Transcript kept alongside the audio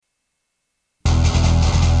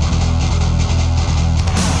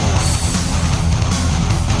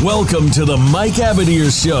Welcome to the Mike Abadir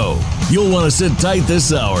Show. You'll want to sit tight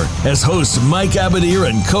this hour as host Mike Abadir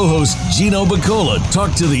and co-host Gino Bacola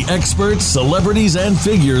talk to the experts, celebrities, and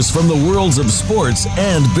figures from the worlds of sports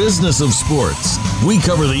and business of sports. We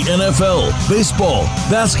cover the NFL, baseball,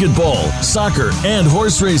 basketball, soccer, and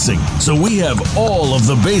horse racing, so we have all of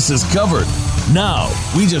the bases covered. Now,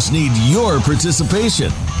 we just need your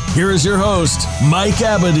participation. Here is your host, Mike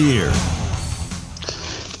Abadir.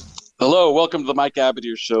 Hello, welcome to the Mike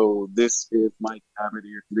Abadir Show. This is Mike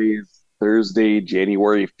Abadir. Today is Thursday,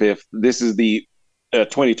 January 5th. This is the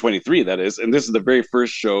 2023, that is, and this is the very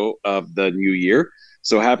first show of the new year.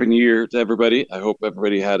 So happy New Year to everybody. I hope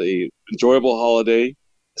everybody had a enjoyable holiday,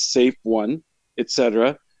 a safe one,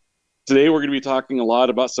 etc. Today we're going to be talking a lot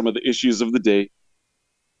about some of the issues of the day,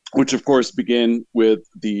 which of course begin with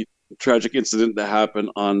the tragic incident that happened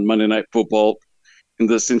on Monday Night Football in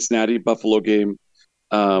the Cincinnati-Buffalo game.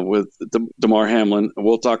 With Damar Hamlin.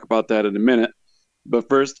 We'll talk about that in a minute. But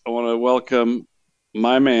first, I want to welcome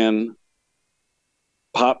my man,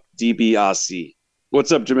 Pop DiBiase.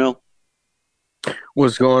 What's up, Jamil?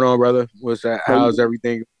 What's going on, brother? How's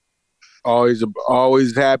everything? Always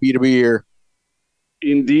happy to be here.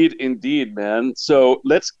 Indeed, man. So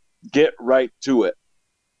let's get right to it.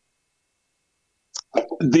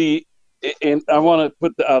 And I want to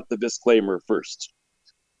put out the disclaimer first.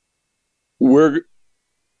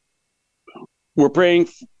 We're praying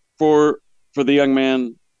for the young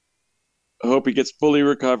man. I hope he gets fully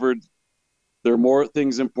recovered. There are more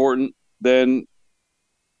things important than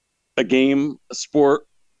a game, a sport,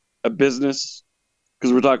 a business,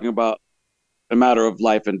 because we're talking about a matter of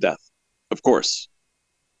life and death, of course.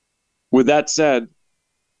 With that said,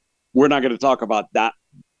 we're not going to talk about that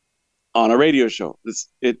on a radio show.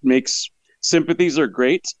 Sympathies are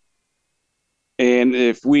great. And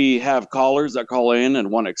if we have callers that call in and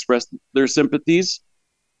want to express their sympathies,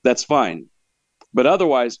 that's fine. But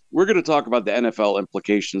otherwise, we're going to talk about the NFL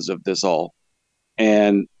implications of this all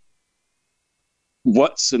and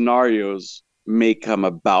what scenarios may come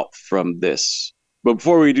about from this. But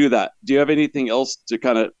before we do that, do you have anything else to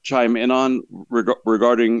kind of chime in on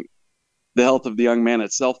regarding the health of the young man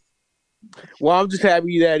itself? Well, I'm just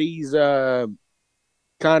happy that he's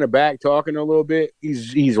kind of back talking a little bit.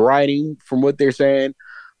 He's writing from what they're saying,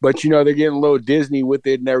 but they're getting a little Disney with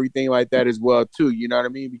it and everything like that as well too. You know what I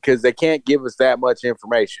mean? Because they can't give us that much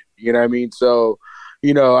information. You know what I mean? So,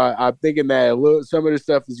 I'm thinking that some of the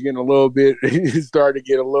stuff is getting a little bit starting to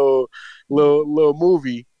get a little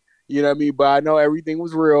movie. You know what I mean? But I know everything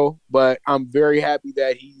was real. But I'm very happy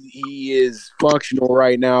that he is functional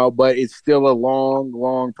right now. But it's still a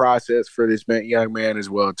long process for this young man as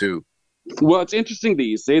well too. Well, it's interesting that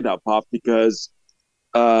you say that, Pop, because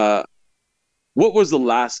what was the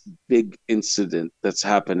last big incident that's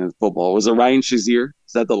happened in football? Was it Ryan Shazier?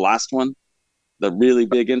 Is that the last one? The really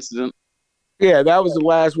big incident? Yeah, that was the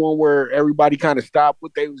last one where everybody kind of stopped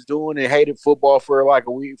what they was doing and hated football for like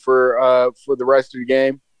a week for the rest of the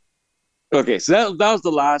game. Okay, so that was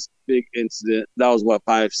the last big incident. That was,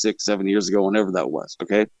 5, 6, 7 years ago, whenever that was,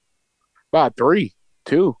 okay? About 3,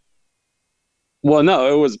 2. Well,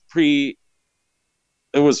 no, it was pre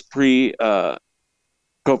COVID.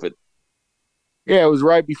 Yeah, it was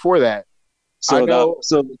right before that. So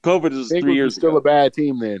COVID is 3 years still ago. A bad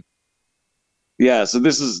team then. Yeah, so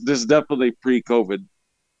this is definitely pre-COVID.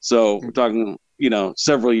 So we're talking,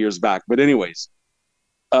 several years back. But anyways,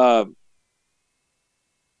 from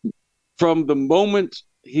the moment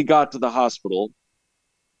he got to the hospital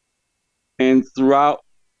and throughout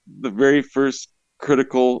the very first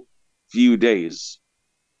critical few days,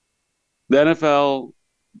 the NFL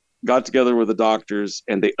got together with the doctors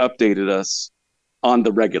and they updated us on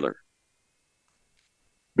the regular.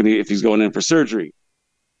 If he's going in for surgery,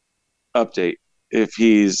 update. If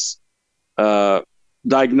he's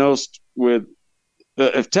diagnosed with,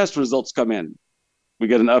 if test results come in, we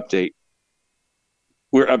get an update.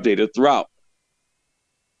 We're updated throughout.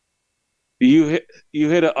 You hit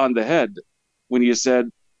it on the head when you said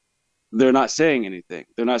they're not saying anything.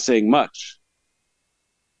 They're not saying much.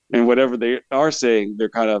 And whatever they are saying, they're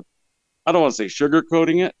kind of, I don't want to say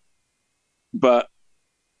sugarcoating it, but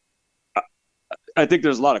I think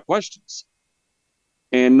there's a lot of questions.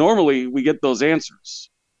 And normally we get those answers.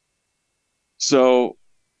 So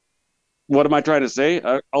what am I trying to say?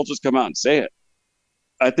 I'll just come out and say it.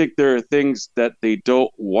 I think there are things that they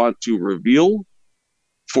don't want to reveal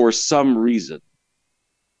for some reason.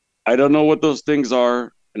 I don't know what those things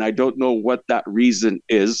are, and I don't know what that reason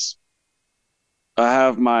is. I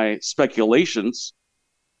have my speculations,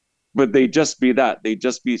 but they just be that. They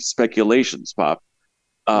just be speculations, Pop.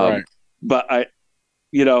 Right. But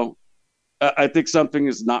I think something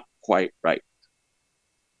is not quite right.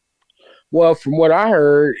 Well, from what I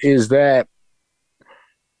heard is that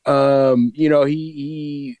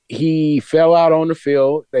he fell out on the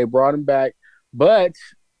field. They brought him back, but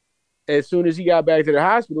as soon as he got back to the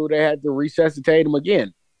hospital, they had to resuscitate him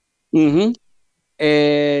again. Mm-hmm.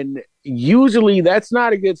 And usually that's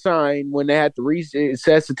not a good sign when they have to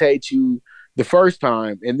resuscitate you the first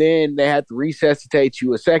time and then they have to resuscitate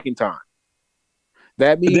you a second time.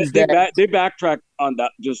 That means They backtracked on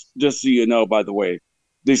that. Just so you know, by the way,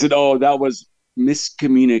 they said, "Oh, that was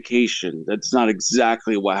miscommunication. That's not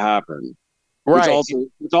exactly what happened," right,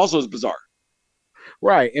 which also is bizarre.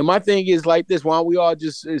 right. And my thing is like this: why don't we all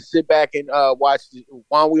just sit back and watch?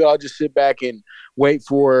 Why don't we all just sit back and wait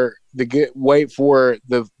for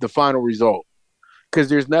the final result? Because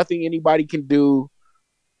there's nothing anybody can do.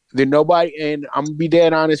 Then nobody, and I'm gonna be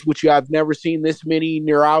dead honest with you. I've never seen this many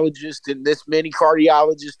neurologists and this many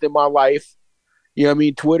cardiologists in my life. You know what I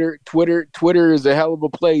mean? Twitter is a hell of a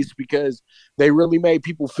place because they really made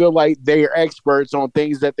people feel like they are experts on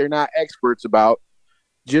things that they're not experts about.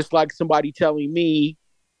 Just like somebody telling me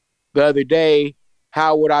the other day,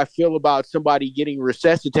 how would I feel about somebody getting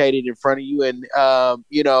resuscitated in front of you? And,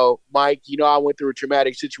 Mike, I went through a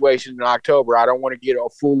traumatic situation in October. I don't want to get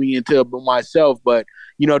fully into it myself, but,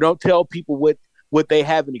 don't tell people what they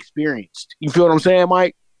haven't experienced. You feel what I'm saying,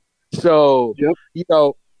 Mike? So, yep.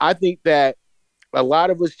 I think that a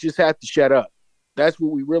lot of us just have to shut up. That's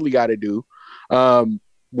what we really got to do. Well,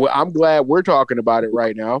 I'm glad we're talking about it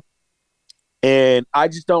right now. And I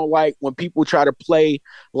just don't like when people try to play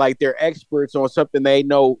like they're experts on something they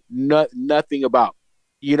know nothing about.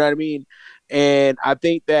 You know what I mean? And I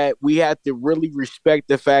think that we have to really respect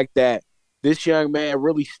the fact that this young man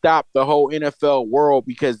really stopped the whole NFL world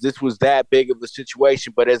because this was that big of a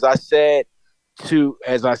situation. But as I said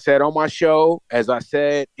on my show, as I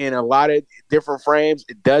said in a lot of different frames,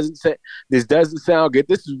 this doesn't sound good.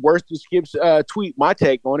 This is worse than Skip's tweet. My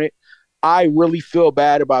take on it. I really feel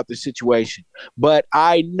bad about the situation, but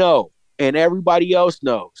I know, and everybody else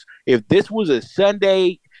knows, if this was a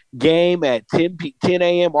Sunday game at 10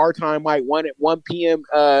 a.m. our time, like 1 p.m.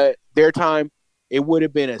 Their time, it would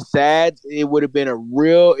have been it would have been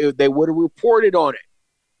they would have reported on it,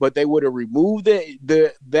 but they would have removed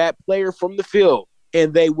that player from the field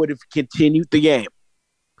and they would have continued the game.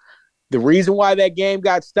 The reason why that game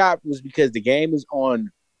got stopped was because the game is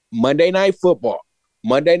on Monday Night Football.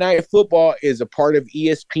 Monday Night Football is a part of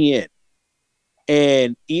ESPN,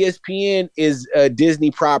 and ESPN is a Disney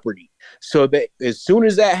property. So that as soon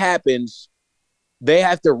as that happens, they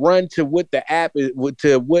have to run to what the app is,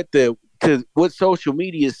 to what social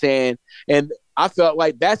media is saying, and I felt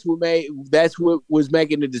like that's what was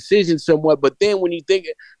making the decision somewhat. But then when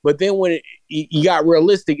you got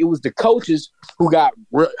realistic, it was the coaches who got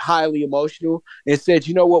highly emotional and said,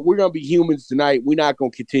 you know what, we're going to be humans tonight. We're not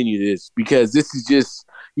going to continue this because this is just,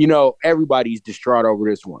 everybody's distraught over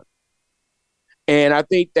this one. And I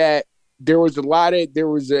think that there was a lot of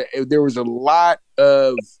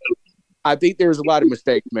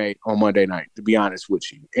mistakes made on Monday night, to be honest with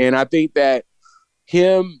you. And I think that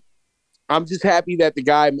I'm just happy that the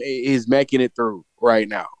guy is making it through right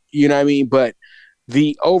now. You know what I mean? But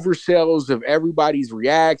the oversells of everybody's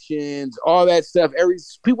reactions, all that stuff,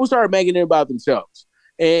 people started making it about themselves.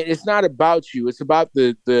 And it's not about you. It's about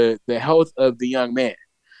the health of the young man.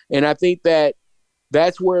 And I think that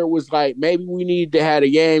that's where it was like, maybe we need to have a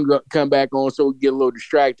game come back on so we get a little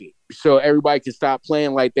distracted. So everybody can stop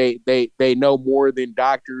playing like they know more than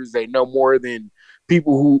doctors. They know more than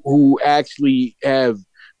people who actually have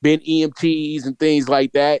been EMTs and things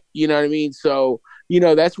like that. You know what I mean? So,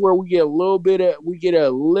 that's where we get I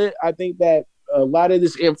think that a lot of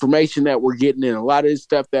this information that we're getting and a lot of this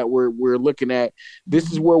stuff that we're looking at,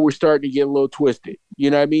 this is where we're starting to get a little twisted. You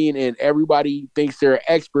know what I mean? And everybody thinks they're an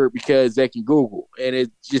expert because they can Google, and it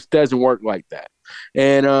just doesn't work like that.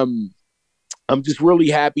 And I'm just really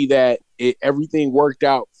happy that everything worked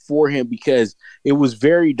out for him because it was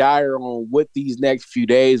very dire on what these next few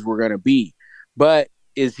days were going to be. But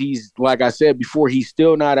he's, like I said before, he's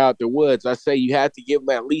still not out the woods. I say you have to give him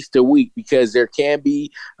at least a week because there can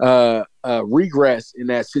be regress in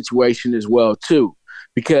that situation as well too.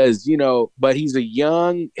 Because but he's a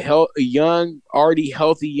young, already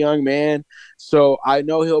healthy young man. So I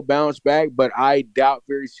know he'll bounce back, but I doubt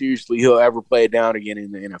very seriously he'll ever play it down again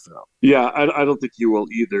in the NFL. Yeah, I don't think he will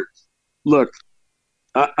either. Look,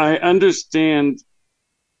 I understand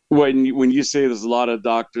when you say there's a lot of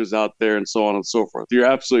doctors out there and so on and so forth. You're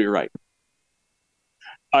absolutely right.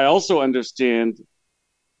 I also understand,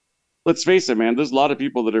 let's face it, man, there's a lot of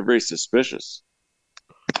people that are very suspicious.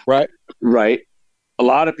 Right. Right. A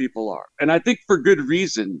lot of people are. And I think for good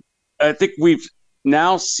reason. I think we've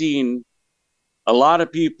now seen a lot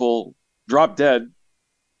of people drop dead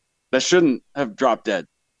that shouldn't have dropped dead,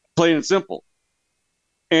 plain and simple.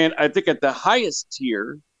 And I think at the highest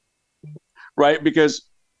tier, right? Because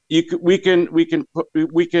we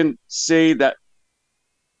can say that,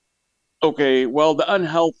 okay, well, the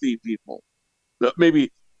unhealthy people,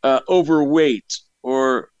 maybe overweight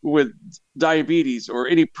or with diabetes or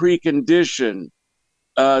any precondition,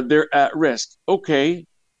 they're at risk. Okay,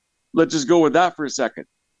 let's just go with that for a second.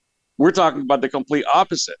 We're talking about the complete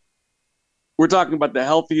opposite. We're talking about the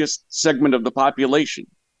healthiest segment of the population.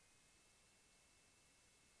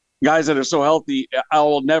 Guys that are so healthy, I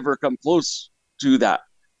will never come close to that.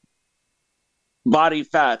 Body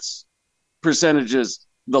fats percentages,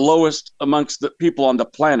 the lowest amongst the people on the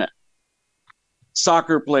planet.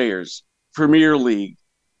 Soccer players, Premier League,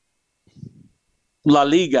 La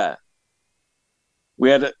Liga. We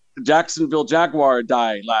had a Jacksonville Jaguar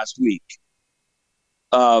die last week.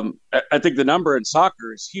 I think the number in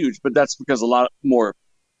soccer is huge, but that's because a lot more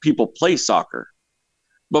people play soccer.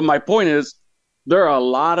 But my point is, there are a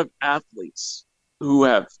lot of athletes who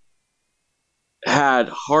have had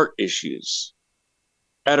heart issues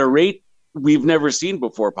at a rate we've never seen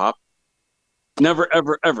before, Pop. Never,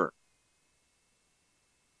 ever, ever.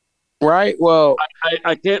 Right. Well,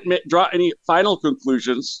 I can't draw any final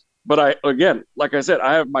conclusions, but again, like I said,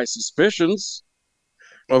 I have my suspicions.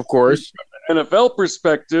 Of course. From an NFL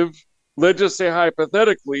perspective, let's just say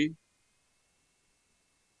hypothetically,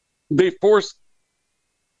 they forced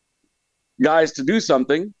guys to do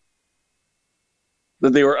something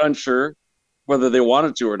that they were unsure whether they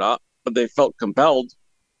wanted to or not, but they felt compelled.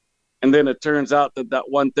 And then it turns out that that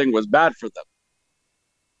one thing was bad for them.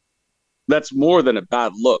 That's more than a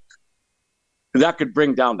bad look. That could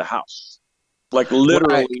bring down the house. Like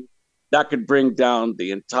literally, right. That could bring down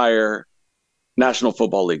the entire National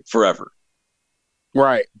Football League forever.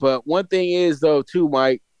 Right. But one thing is, though, too,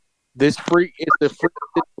 Mike, it's a freak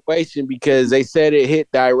situation because they said it hit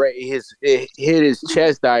his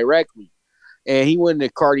chest directly, and he went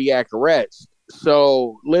into cardiac arrest.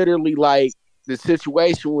 So literally, like, the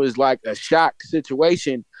situation was like a shock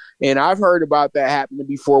situation. And I've heard about that happening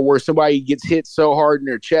before where somebody gets hit so hard in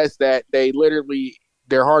their chest that their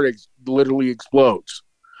heart literally explodes.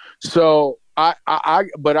 So but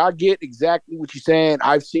I get exactly what you're saying.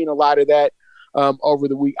 I've seen a lot of that over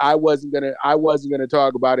the week. I wasn't gonna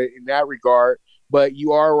talk about it in that regard, but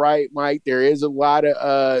you are right, Mike. There is a lot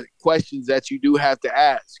of questions that you do have to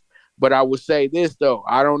ask. But I would say this though,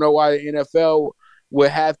 I don't know why the NFL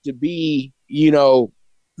would have to be,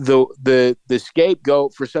 the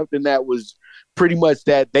scapegoat for something that was pretty much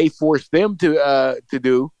that they forced them to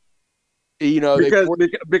do.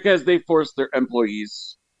 Because they forced their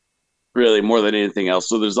employees really more than anything else.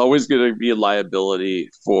 So there's always going to be a liability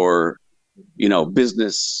for, the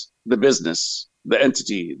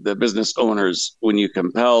entity, the business owners. When you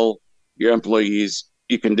compel your employees,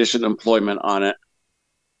 you condition employment on it,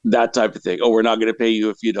 that type of thing. Oh, we're not going to pay you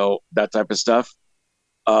if you don't, that type of stuff.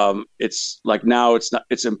 It's like now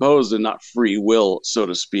it's imposed and not free will, so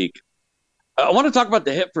to speak. I want to talk about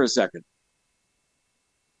the hip for a second.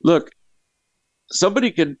 Look,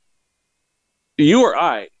 you or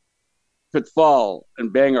I could fall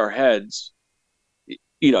and bang our heads.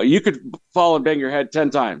 You could fall and bang your head 10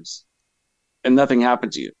 times and nothing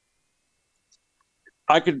happened to you.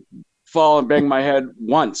 I could fall and bang my head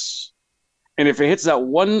once. And if it hits that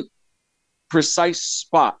one precise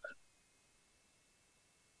spot,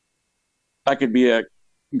 I could be a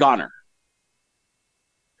goner.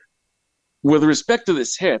 With respect to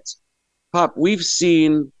this hit, Pop, we've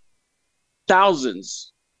seen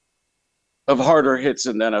thousands of harder hits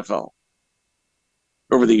in the NFL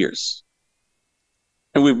over the years.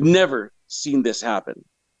 And we've never seen this happen.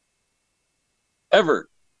 Ever.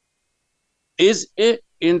 Is it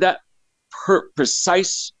in that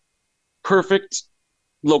precise, perfect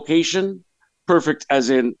location? Perfect as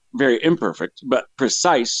in very imperfect, but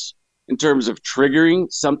precise in terms of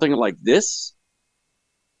triggering something like this?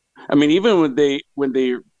 I mean, even when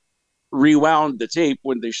they rewound the tape,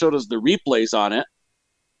 when they showed us the replays on it,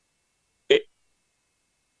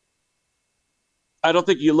 I don't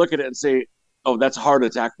think you look at it and say, oh, that's heart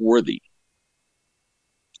attack worthy.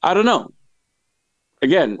 I don't know.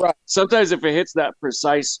 Again, right. Sometimes if it hits that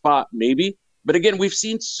precise spot, maybe. But again, we've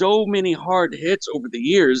seen so many hard hits over the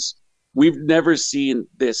years. We've never seen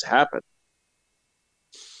this happen.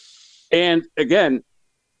 And again,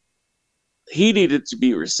 he needed to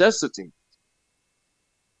be resuscitated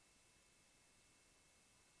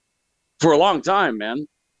for a long time, man.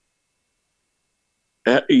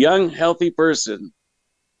 A young, healthy person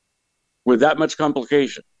with that much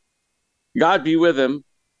complication. God be with him.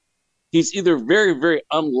 He's either very, very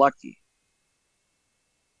unlucky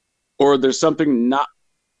or there's something not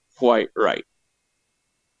quite right.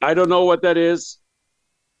 I don't know what that is.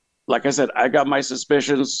 Like I said, I got my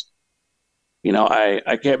suspicions.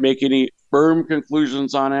 I can't make any firm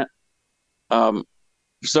conclusions on it.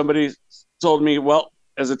 Somebody told me, well,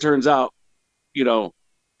 as it turns out, it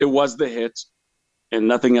was the hit and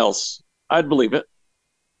nothing else, I'd believe it.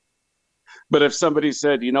 But if somebody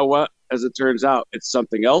said, you know what, as it turns out, it's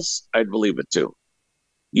something else, I'd believe it too.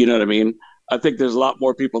 You know what I mean? I think there's a lot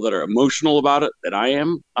more people that are emotional about it than I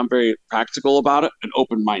am. I'm very practical about it and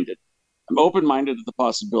open-minded. I'm open-minded to the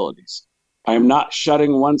possibilities. I am not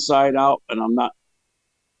shutting one side out, and I'm not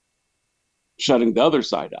shutting the other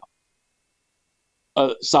side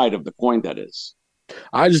out. Side of the coin, that is.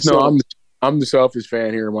 I just know I'm the selfish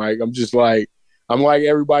fan here, Mike. I'm like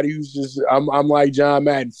everybody who's just I'm like John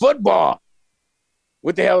Madden. Football.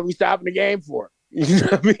 What the hell are we stopping the game for? You know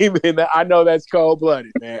what I mean? Man, I know that's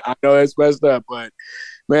cold-blooded, man. I know that's messed up, but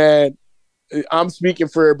man, I'm speaking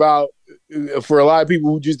for a lot of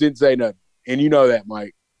people who just didn't say nothing. And you know that,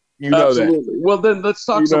 Mike. You know Absolutely. that. Well, then let's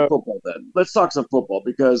talk some football then. Let's talk some football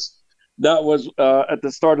because that was at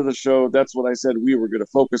the start of the show. That's what I said we were going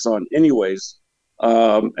to focus on anyways.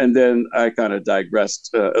 And then I kind of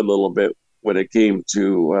digressed a little bit when it came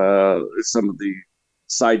to some of the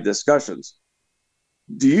side discussions.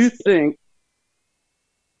 Do you think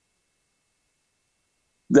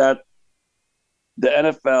that the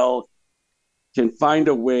NFL can find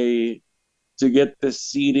a way to get the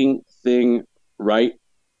seeding thing right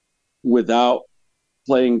without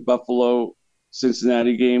playing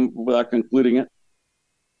Buffalo-Cincinnati game, without concluding it?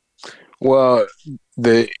 Well,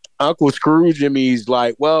 the Uncle Scrooge in me is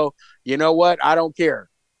like, well, you know what? I don't care.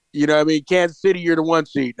 You know what I mean? Kansas City, you're the 1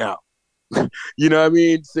 seed now. You know what I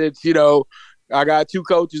mean? Since, I got 2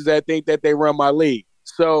 coaches that think that they run my league.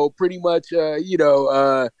 So pretty much, you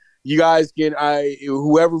guys can,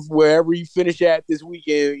 wherever you finish at this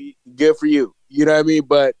weekend, good for you. You know what I mean?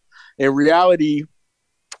 But in reality,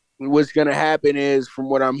 what's going to happen is, from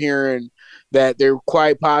what I'm hearing, that they're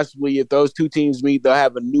quite possibly, if those 2 teams meet, they'll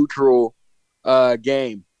have a neutral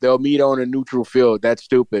game. They'll meet on a neutral field. That's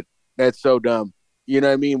stupid. That's so dumb. You know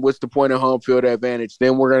what I mean? What's the point of home field advantage?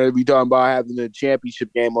 Then we're going to be talking about having the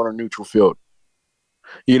championship game on a neutral field.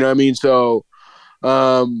 You know what I mean? So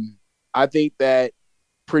I think that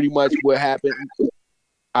pretty much what happened.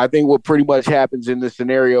 I think what pretty much happens in this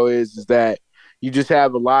scenario is that you just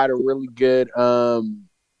have a lot of really good.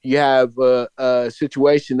 You have a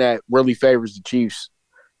situation that really favors the Chiefs,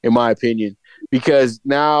 in my opinion, because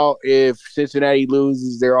now if Cincinnati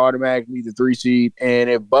loses, they're automatically the 3 seed, and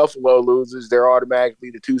if Buffalo loses, they're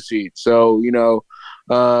automatically the 2 seed. So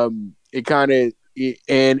it kind of.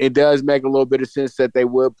 And it does make a little bit of sense that they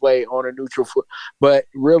would play on a neutral foot. But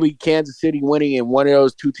really, Kansas City winning and one of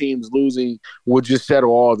those 2 teams losing will just settle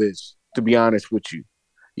all this, to be honest with you.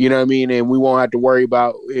 You know what I mean? And we won't have to worry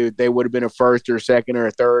about if they would have been a 1st or a 2nd or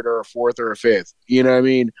a 3rd or a 4th or a 5th. You know what I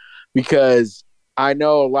mean? Because I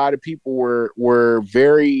know a lot of people were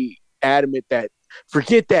very adamant that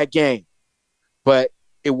forget that game. But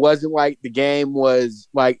it wasn't like the game was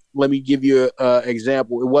like, let me give you an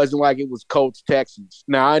example. It wasn't like it was Colts-Texans.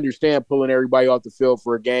 Now, I understand pulling everybody off the field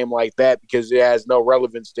for a game like that because it has no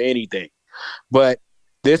relevance to anything. But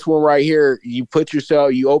this one right here, you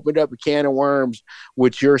opened up a can of worms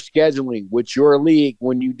with your scheduling, with your league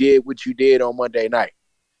when you did what you did on Monday night.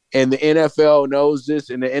 And the NFL knows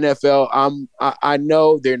this, and the NFL, I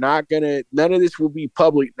know they're not going to – none of this will be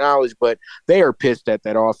public knowledge, but they are pissed at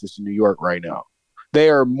that office in New York right now. They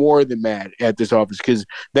are more than mad at this office because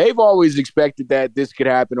they've always expected that this could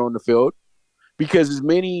happen on the field because as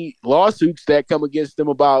many lawsuits that come against them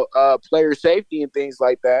about player safety and things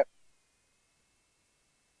like that.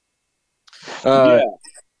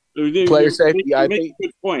 Player safety, I think.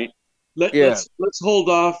 Good point. Let's hold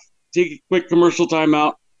off, take a quick commercial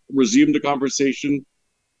timeout, resume the conversation,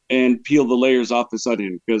 and peel the layers off this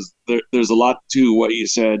onion because there's a lot to what you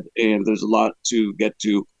said and there's a lot to get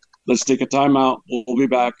to. Let's take a timeout. We'll be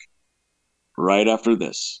back right after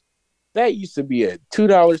this. That used to be a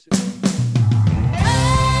 $2.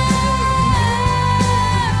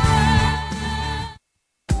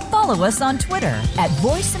 Follow us on Twitter at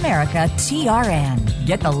VoiceAmericaTRN.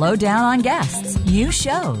 Get the lowdown on guests, new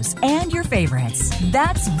shows, and your favorites.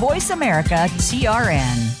 That's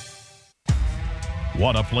VoiceAmericaTRN.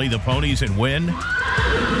 Want to play the ponies and win?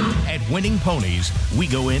 At Winning Ponies, we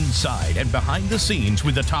go inside and behind the scenes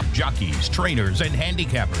with the top jockeys, trainers, and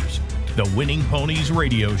handicappers. The Winning Ponies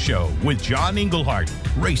Radio Show with John Englehart,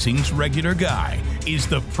 racing's regular guy, is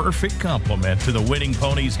the perfect complement to the Winning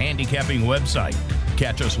Ponies handicapping website.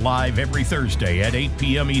 Catch us live every Thursday at 8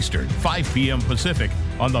 p.m. Eastern, 5 p.m. Pacific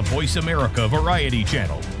on the Voice America Variety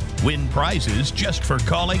Channel. Win prizes just for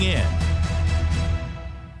calling in.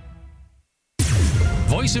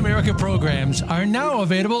 Voice America programs are now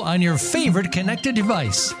available on your favorite connected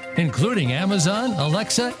device, including Amazon,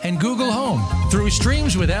 Alexa, and Google Home. Through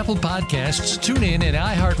streams with Apple Podcasts, TuneIn, and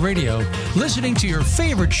iHeartRadio, listening to your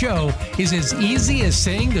favorite show is as easy as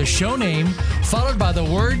saying the show name followed by the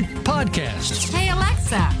word podcast. Hey,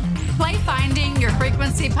 Alexa, play Finding Your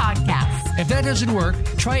Frequency podcast. If that doesn't work,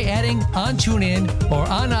 try adding on TuneIn or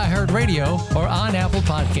on iHeartRadio or on Apple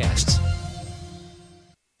Podcasts.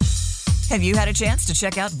 Have you had a chance to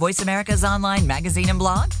check out Voice America's online magazine and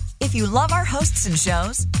blog? If you love our hosts and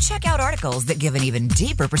shows, check out articles that give an even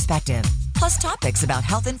deeper perspective, plus topics about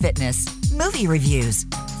health and fitness, movie reviews,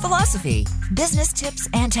 philosophy, business tips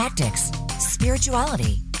and tactics,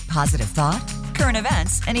 spirituality, positive thought, current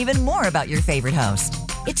events, and even more about your favorite host.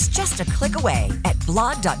 It's just a click away at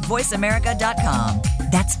blog.voiceamerica.com.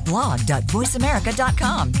 That's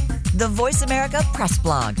blog.voiceamerica.com. The Voice America Press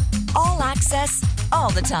Blog. All access, all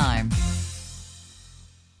the time.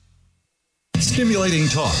 Stimulating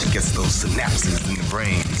talk. It gets those synapses in the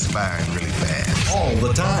brain firing really fast. All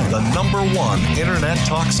the time. The #1 internet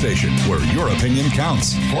talk station where your opinion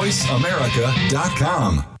counts.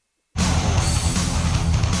 VoiceAmerica.com.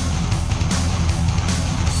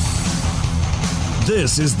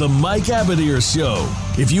 This is the Mike Abadir Show.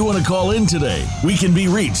 If you want to call in today, we can be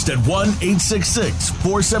reached at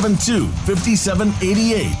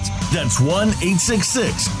 1-866-472-5788. That's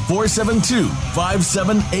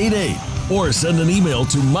 1-866-472-5788. Or send an email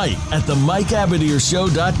to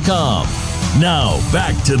mike@themikeabadirshow.com. Now,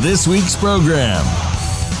 back to this week's program.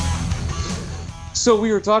 So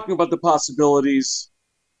we were talking about the possibilities.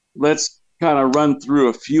 Let's kind of run through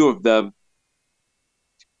a few of them.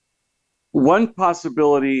 One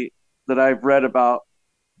possibility that I've read about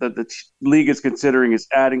that the league is considering is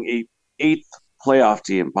adding a 8th playoff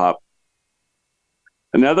team, Pop.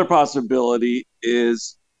 Another possibility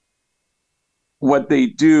is what they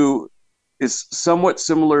do is somewhat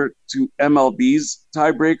similar to MLB's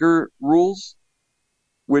tiebreaker rules,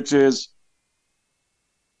 which is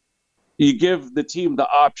you give the team the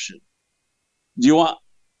option. Do you want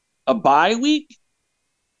a bye week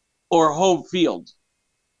or home field?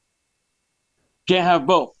 Can't have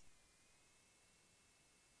both.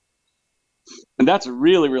 And that's a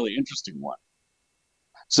really, really interesting one.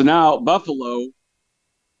 So now Buffalo,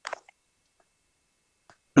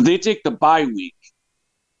 if they take the bye week,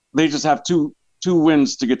 they just have two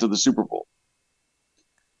wins to get to the Super Bowl.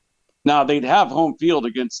 Now they'd have home field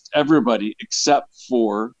against everybody except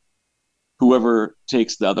for whoever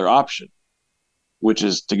takes the other option, which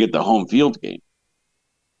is to get the home field game.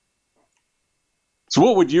 So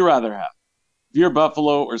what would you rather have? If you're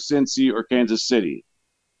Buffalo or Cincy or Kansas City,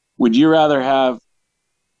 would you rather have,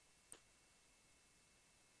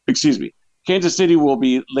 Kansas City will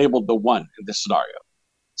be labeled the 1 in this scenario.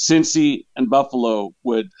 Cincy and Buffalo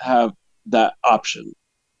would have that option.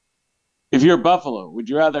 If you're Buffalo, would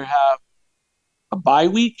you rather have a bye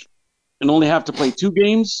week and only have to play 2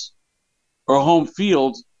 games, or a home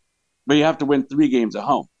field, but you have to win 3 games at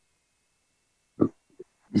home?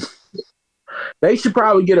 They should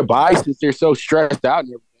probably get a bye since they're so stressed out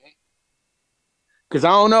and everything. Because I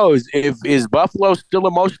don't know, is Buffalo still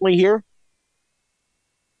emotionally here?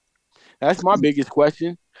 That's my biggest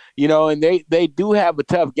question. You know, and they do have a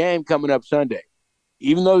tough game coming up Sunday.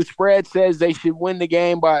 Even though the spread says they should win the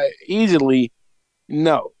game by easily,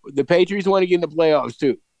 no. The Patriots want to get in the playoffs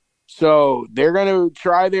too. So they're going to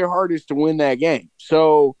try their hardest to win that game.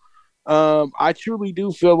 So I truly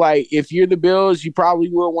do feel like if you're the Bills, you probably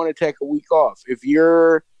will want to take a week off. If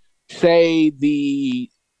you're, say, the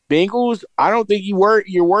Bengals, I don't think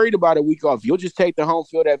you're worried about a week off. You'll just take the home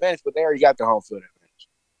field advantage, but they already got the home field advantage.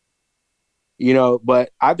 You know,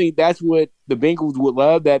 but I think that's what the Bengals would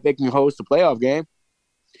love, that they can host a playoff game,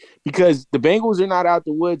 because the Bengals are not out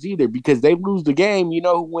the woods either, because they lose the game. You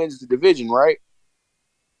know who wins the division, right?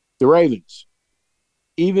 The Ravens.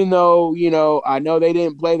 Even though, you know, I know they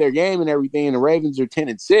didn't play their game and everything, and the Ravens are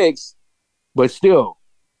 10-6, but still,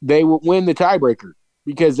 they would win the tiebreaker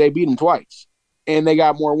because they beat them twice, and they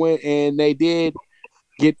got more win, and they did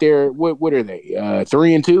get their what are they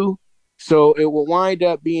 3-2? So it will wind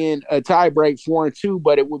up being a tiebreak 4-2,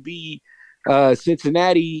 but it would be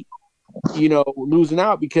Cincinnati, you know, losing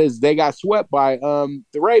out because they got swept by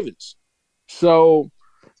the Ravens. So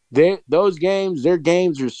those games, their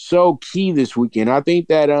games are so key this weekend. I think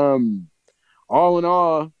that all in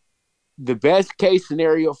all, the best case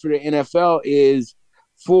scenario for the NFL is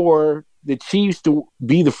for the Chiefs to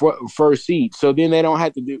be the first seed, so then they don't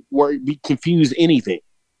have to be confused anything.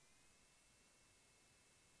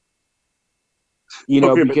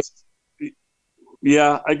 Okay, because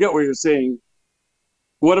yeah, I get what you're saying.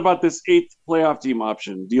 What about this 8th playoff team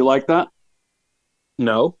option? Do you like that?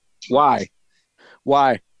 No. Why?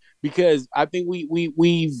 Because I think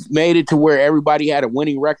we've made it to where everybody had a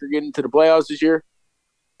winning record getting to the playoffs this year.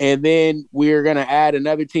 And then we're going to add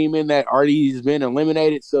another team in that already has been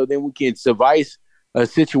eliminated. So then we can suffice a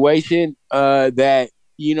situation that,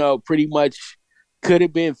 pretty much could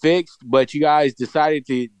have been fixed, but you guys decided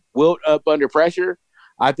to wilt up under pressure.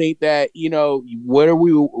 I think that, what are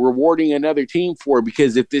we rewarding another team for?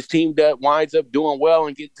 Because if this team that winds up doing well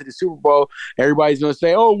and getting to the Super Bowl, everybody's going to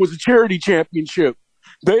say, oh, it was a charity championship.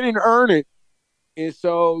 They didn't earn it. And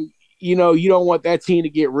so, you don't want that team to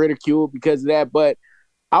get ridiculed because of that. But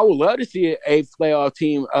I would love to see a playoff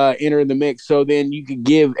team enter the mix, so then you could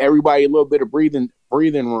give everybody a little bit of breathing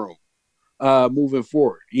room moving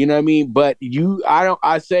forward. You know what I mean? But you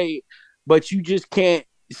just can't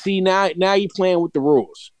see now you're playing with the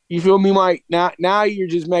rules. You feel me, Mike? Now you're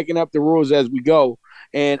just making up the rules as we go,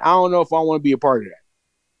 and I don't know if I want to be a part of that.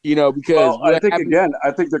 Because I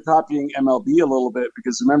think they're copying MLB a little bit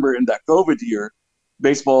because remember in that COVID year,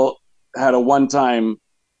 baseball had a one-time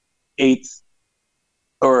 8th.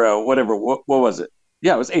 Or whatever. What was it?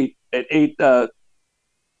 Yeah, it was 8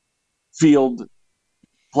 field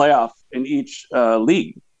playoff in each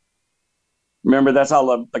league. Remember, that's how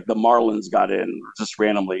the Marlins got in just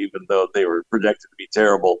randomly, even though they were projected to be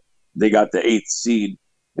terrible. They got the 8th seed,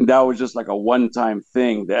 and that was just like a one-time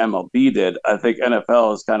thing the MLB did. I think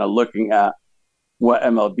NFL is kind of looking at what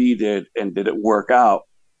MLB did and did it work out?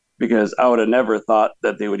 Because I would have never thought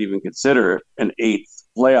that they would even consider an 8th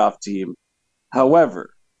playoff team.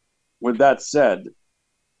 However, with that said,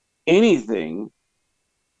 anything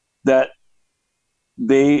that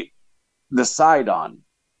they decide on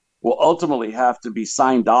will ultimately have to be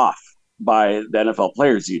signed off by the NFL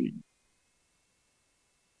Players Union.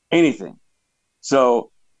 Anything.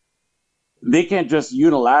 So they can't just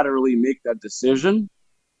unilaterally make that decision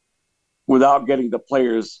without getting the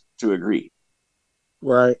players to agree.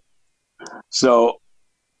 Right. So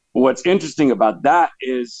what's interesting about that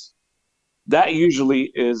is that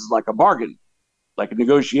usually is like a bargain, like a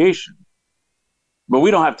negotiation. But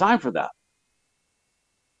we don't have time for that.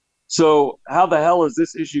 So how the hell is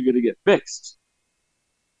this issue going to get fixed?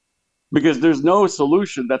 Because there's no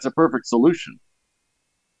solution that's a perfect solution.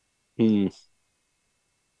 You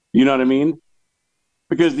know what I mean?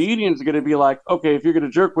 Because the union's going to be like, okay, if you're going to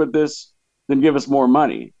jerk with this, then give us more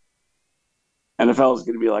money. NFL is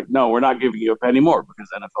going to be like, no, we're not giving you a penny more because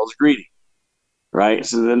NFL is greedy, right?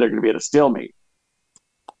 So then they're going to be at a stalemate.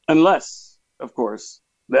 Unless, of course,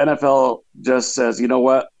 the NFL just says, you know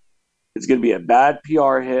what? It's going to be a bad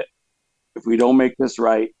PR hit if we don't make this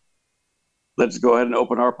right. Let's go ahead and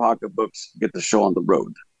open our pocketbooks, get the show on the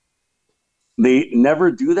road. They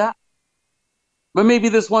never do that. But maybe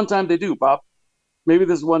this one time they do, Bob. Maybe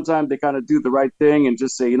this one time they kind of do the right thing and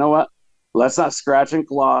just say, you know what? Let's not scratch and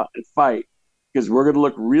claw and fight because we're going to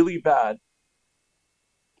look really bad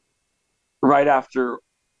right after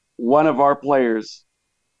one of our players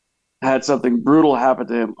had something brutal happen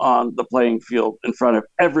to him on the playing field in front of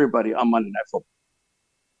everybody on Monday Night Football.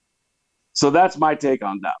 So that's my take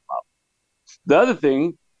on that, Bob. The other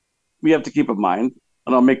thing we have to keep in mind,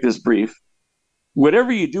 and I'll make this brief,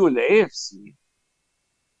 whatever you do in the AFC,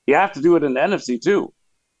 you have to do it in the NFC too.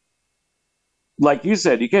 Like you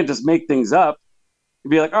said, you can't just make things up. You'd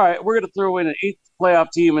be like, all right, we're going to throw in an 8th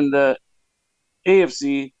playoff team in the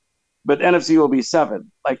AFC, but NFC will be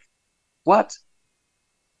 7. Like, what?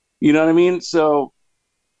 You know what I mean? So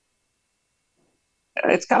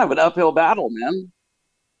it's kind of an uphill battle, man.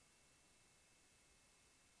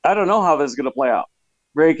 I don't know how this is going to play out.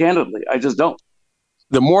 Very candidly, I just don't.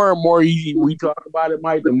 The more and more we talk about it,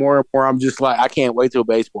 Mike, the more and more I'm just like, I can't wait till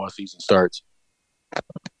baseball season starts.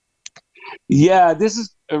 Yeah, this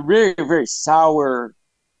is a very, very sour.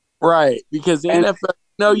 Right, because the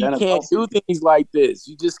NFL, you can't do things like this.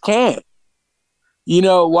 You just can't. You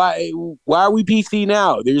know, why are we PC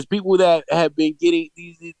now? There's people that have been getting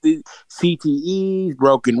these CTEs,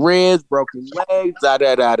 broken ribs, broken legs,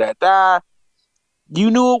 da-da-da-da-da.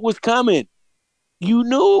 You knew it was coming.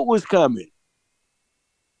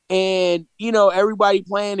 And, everybody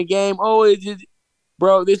playing the game,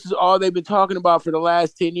 bro, this is all they've been talking about for the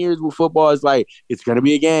last 10 years with football. Is like, it's going to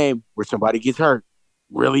be a game where somebody gets hurt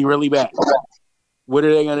really, really bad. What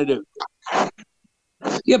are they going to do?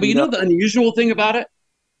 Yeah, but you know the unusual thing about it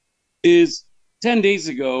is 10 days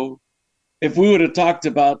ago, if we would have talked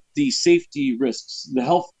about the safety risks, the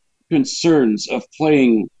health concerns of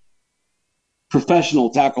playing professional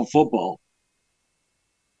tackle football,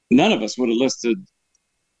 none of us would have listed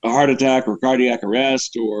a heart attack or cardiac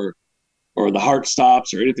arrest or the heart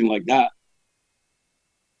stops or anything like that.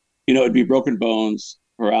 You know, it'd be broken bones,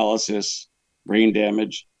 paralysis, brain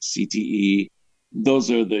damage, CTE. Those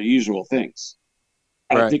are the usual things.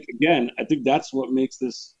 Right. I think that's what makes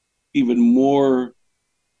this even more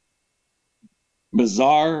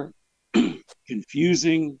bizarre,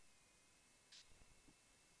 confusing,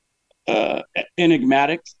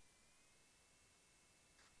 enigmatic.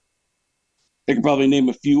 I could probably name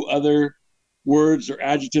a few other words or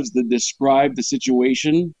adjectives that describe the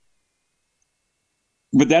situation,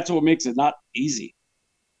 but that's what makes it not easy.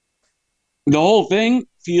 The whole thing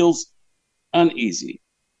feels uneasy,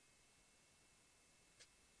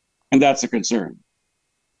 and that's a concern.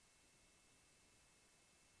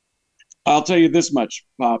 I'll tell you this much,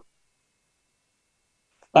 Pop.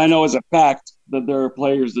 I know as a fact that there are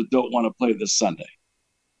players that don't want to play this Sunday.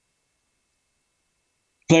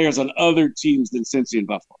 Players on other teams than Cincy and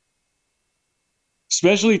Buffalo.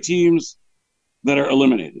 Especially teams that are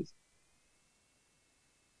eliminated.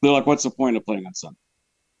 They're like, what's the point of playing on Sunday?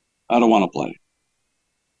 I don't want to play.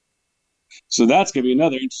 So that's going to be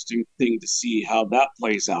another interesting thing to see how that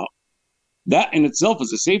plays out. That in itself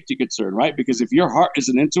is a safety concern, right? Because if your heart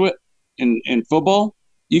isn't into it in football,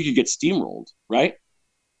 you could get steamrolled, right?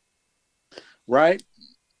 Right.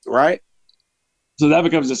 So that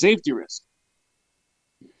becomes a safety risk.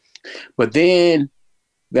 But then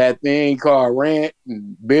that thing called rent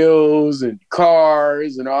and bills and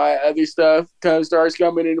cars and all that other stuff starts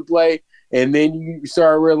coming into play. And then you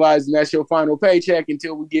start realizing that's your final paycheck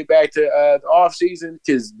until we get back to the off season,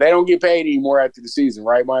 because they don't get paid anymore after the season,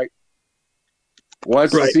 right, Mike?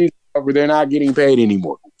 Once the season's over, they're not getting paid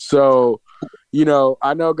anymore. So, you know,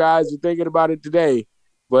 I know guys are thinking about it today,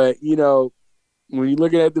 but, you know, when you're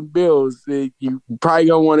looking at the bills, you probably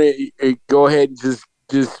don't want to go ahead and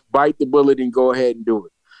just bite the bullet and go ahead and do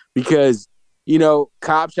it, because, you know,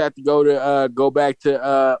 cops have to go back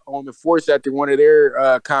to on the force after one of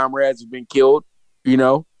their comrades has been killed, you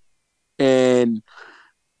know, and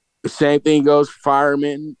the same thing goes for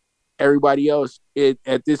firemen, everybody else.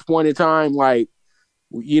 At this point in time, like,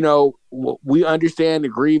 you know, we understand the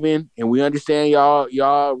grieving and we understand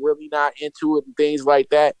y'all really not into it and things like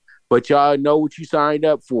that, but y'all know what you signed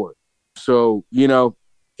up for. So, you know,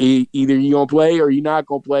 either you're going to play or you're not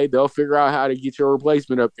going to play. They'll figure out how to get your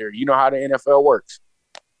replacement up there. You know how the NFL works.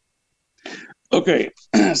 Okay.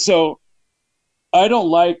 So I don't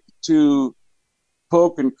like to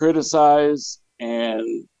poke and criticize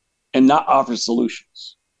and not offer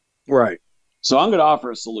solutions. Right. So I'm going to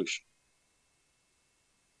offer a solution.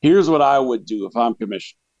 Here's what I would do if I'm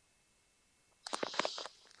commissioner.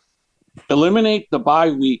 Eliminate the bye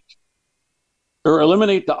week or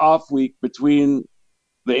eliminate the off week between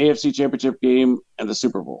the AFC Championship game and the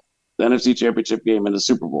Super Bowl, the NFC Championship game and the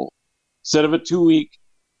Super Bowl. Instead of a 2-week,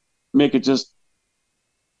 make it just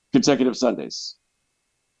consecutive Sundays.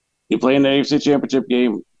 You play in the AFC Championship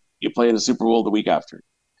game, you play in the Super Bowl the week after.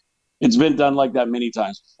 It's been done like that many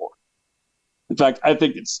times before. In fact, I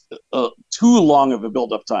think it's too long of a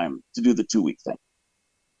build-up time to do the 2-week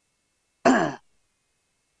thing.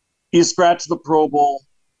 You scratch the Pro Bowl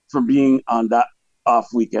from being on that off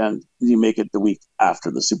weekend, and you make it the week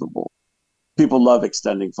after the Super Bowl. People love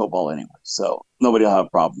extending football anyway, so nobody will have a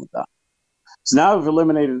problem with that. So now we've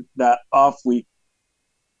eliminated that off week.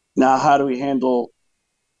 Now how do we handle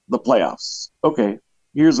the playoffs? Okay,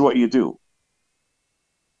 here's what you do.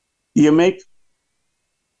 You make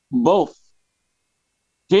both.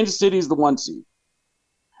 Kansas City is the 1 seed.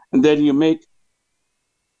 And then you make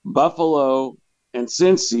Buffalo and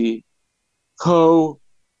Cincy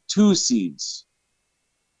co-2 seeds.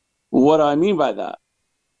 What do I mean by that?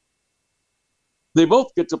 They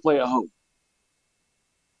both get to play at home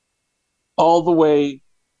all the way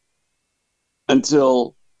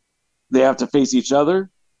until they have to face each other.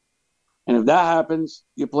 And if that happens,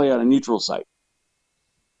 you play on a neutral site.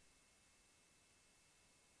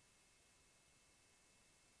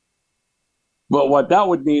 But what that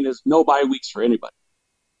would mean is no bye weeks for anybody.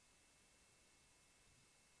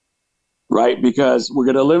 Right? Because we're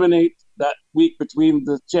going to eliminate that week between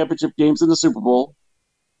the championship games and the Super Bowl.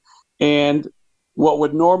 And what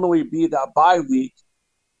would normally be that bye week,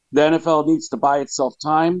 the NFL needs to buy itself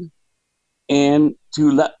time and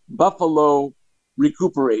to let Buffalo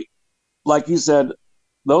recuperate. Like you said,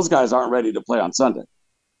 those guys aren't ready to play on Sunday.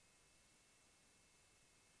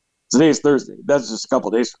 Today's Thursday. That's just a couple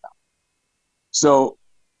of days from now. So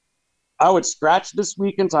I would scratch this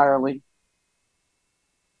week entirely,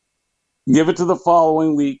 give it to the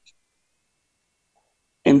following week,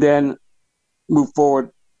 and then move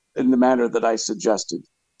forward in the manner that I suggested.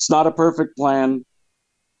 It's not a perfect plan,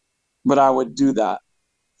 but I would do that.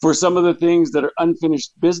 For some of the things that are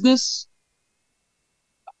unfinished business,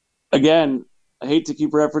 again, I hate to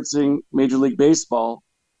keep referencing Major League Baseball,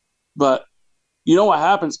 but you know what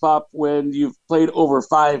happens, Pop, when you've played over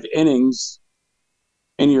 5 innings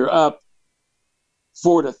and you're up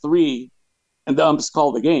 4-3 and the umps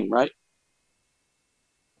call the game, right?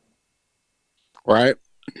 Right.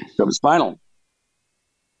 Comes final.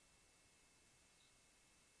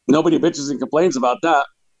 Nobody bitches and complains about that.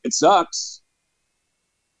 It sucks.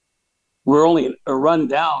 We're only a run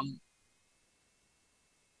down,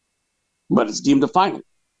 but it's deemed a final.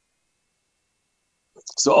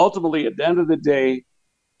 So ultimately, at the end of the day,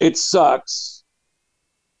 it sucks.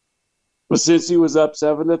 But since he was up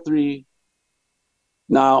 7-3,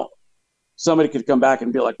 now somebody could come back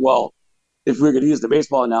and be like, well, if we're going to use the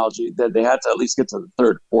baseball analogy, then they had to at least get to the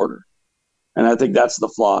third quarter. And I think that's the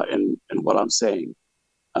flaw in what I'm saying.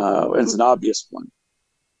 It's an obvious one.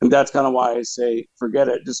 And that's kind of why I say, forget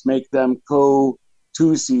it. Just make them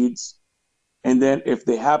co-2 seeds. And then if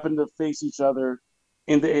they happen to face each other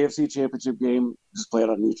in the AFC Championship game, just play it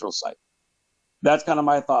on neutral site. That's kind of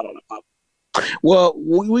my thought on it, Pop. Well,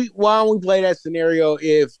 why don't we play that scenario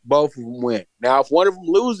if both of them win? Now, if one of them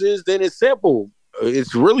loses, then it's simple.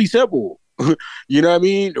 It's really simple. You know what I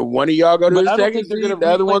mean? One of y'all go to the second seed, the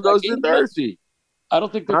other one goes to the third seed. I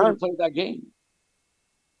don't think they're going to play that game.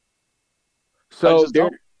 So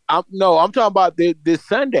I'm talking about this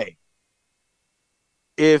Sunday.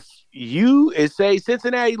 If say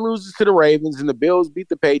Cincinnati loses to the Ravens and the Bills beat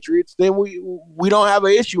the Patriots, then we don't have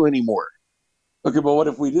an issue anymore. Okay, but what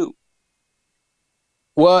if we do?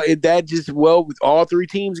 Well, all 3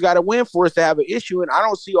 teams got to win for us to have an issue, and I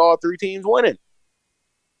don't see all 3 teams winning.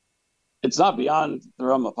 It's not beyond the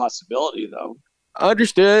realm of possibility, though.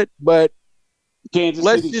 Understood, but Kansas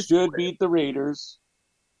City should beat the Raiders,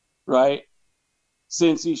 right?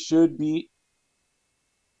 Cincy should beat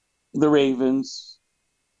the Ravens,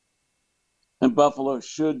 and Buffalo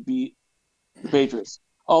should beat the Patriots.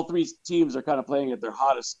 All 3 teams are kind of playing at their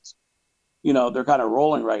hottest. You know, they're kind of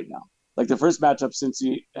rolling right now. Like the first matchup,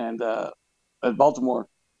 Cincy and Baltimore,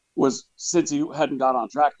 was Cincy hadn't got on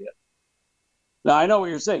track yet. Now, I know what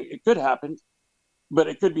you're saying. It could happen, but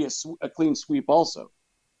it could be a clean sweep also.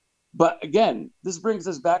 But again, this brings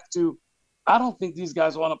us back to, I don't think these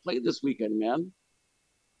guys want to play this weekend, man.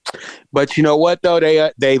 But you know what, though?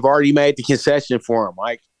 They've already made the concession for him,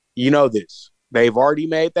 Mike. You know this. They've already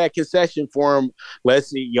made that concession for him. Let's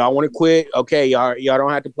see. Y'all want to quit? Okay, y'all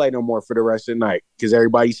don't have to play no more for the rest of the night because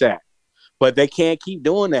everybody's sad. But they can't keep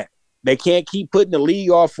doing that. They can't keep putting the league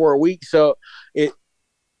off for a week. So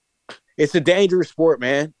it's a dangerous sport,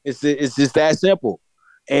 man. It's just that simple.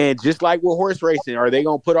 And just like with horse racing, are they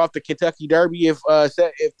going to put off the Kentucky Derby if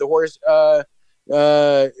the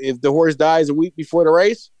horse dies a week before the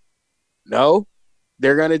race? No,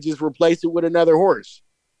 they're going to just replace it with another horse.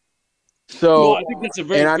 So, I think that's a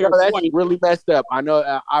very and I know that's really messed up. I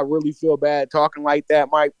know I really feel bad talking like that,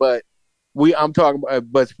 Mike, but I'm talking about,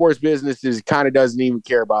 but sports businesses kind of doesn't even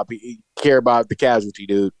care about the casualty,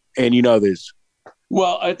 dude. And you know this.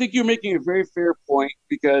 Well, I think you're making a very fair point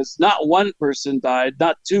because not one person died,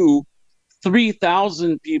 not 2,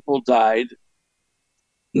 3,000 people died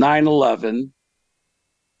 9/11,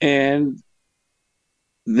 and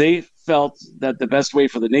they felt that the best way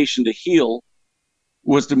for the nation to heal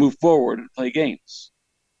was to move forward and play games.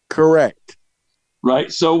 Correct.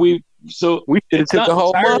 Right. So we took the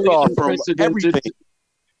whole month off from everything.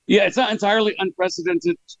 Yeah, it's not entirely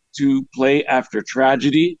unprecedented to play after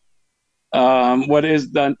tragedy. What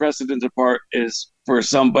is the unprecedented part is for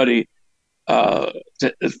somebody for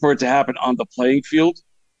it to happen on the playing field.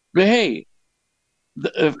 But hey,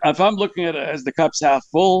 if I'm looking at it as the cup's half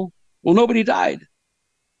full, well, nobody died.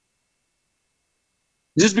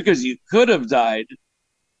 Just because you could have died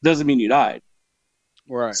doesn't mean you died.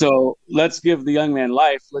 Right. So let's give the young man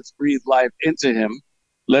life. Let's breathe life into him.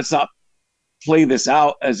 Let's not play this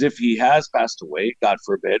out as if he has passed away, God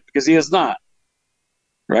forbid, because he has not.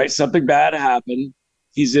 Right? Something bad happened.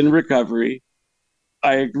 He's in recovery.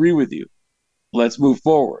 I agree with you. Let's move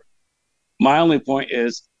forward. My only point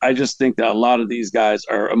is I just think that a lot of these guys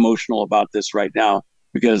are emotional about this right now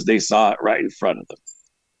because they saw it right in front of them.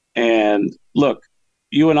 And look,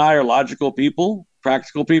 you and I are logical people,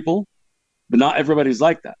 practical people, but not everybody's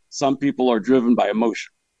like that. Some people are driven by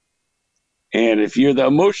emotion. And if you're the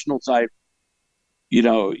emotional type,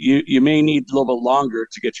 you may need a little bit longer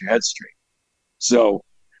to get your head straight. So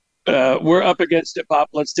we're up against it, Pop.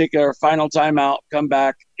 Let's take our final timeout, come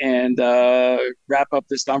back, and wrap up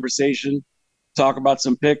this conversation, talk about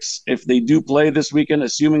some picks if they do play this weekend,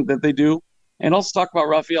 assuming that they do, and also talk about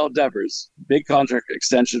Rafael Devers' big contract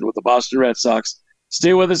extension with the Boston Red Sox.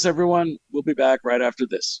 Stay with us, everyone. We'll be back right after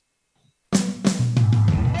this.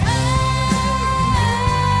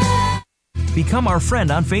 Become our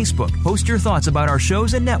friend on Facebook. Post your thoughts about our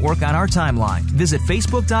shows and network on our timeline. Visit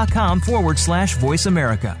facebook.com/Voice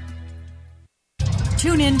America.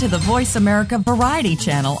 Tune in to the Voice America Variety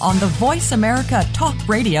channel on the Voice America Talk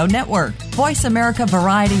Radio Network. Voice America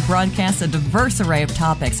Variety broadcasts a diverse array of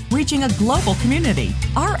topics, reaching a global community.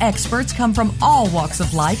 Our experts come from all walks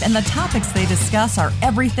of life, and the topics they discuss are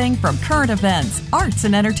everything from current events, arts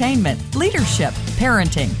and entertainment, leadership,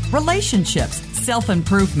 parenting, relationships,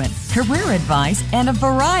 self-improvement, career advice, and a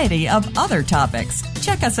variety of other topics.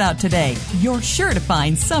 Check us out today. You're sure to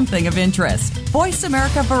find something of interest. Voice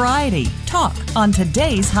America Variety. Talk on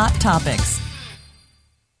today's hot topics.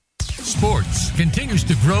 Sports continues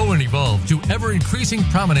to grow and evolve to ever-increasing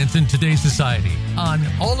prominence in today's society. On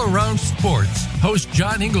All Around Sports, host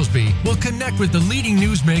John Inglesby will connect with the leading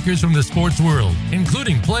newsmakers from the sports world,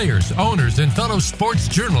 including players, owners, and fellow sports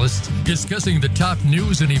journalists, discussing the top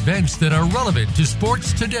news and events that are relevant to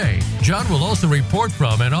sports today. John will also report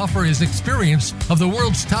from and offer his experience of the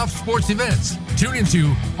world's top sports events. Tune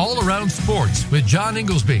into All Around Sports with John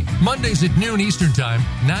Inglesby, Mondays at noon Eastern Time,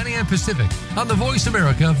 9 a.m. Pacific, on the Voice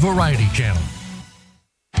America Variety Channel.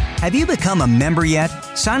 Have you become a member yet?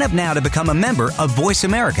 Sign up now to become a member of Voice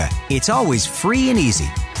America. It's always free and easy.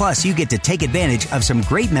 Plus, you get to take advantage of some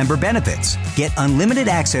great member benefits. Get unlimited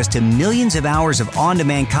access to millions of hours of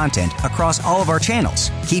on-demand content across all of our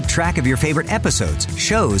channels. Keep track of your favorite episodes,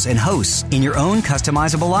 shows, and hosts in your own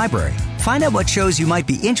customizable library. Find out what shows you might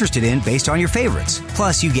be interested in based on your favorites.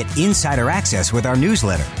 Plus, you get insider access with our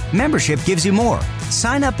newsletter. Membership gives you more.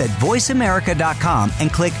 Sign up at voiceamerica.com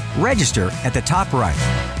and click register at the top right.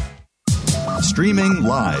 Streaming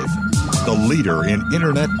live, the leader in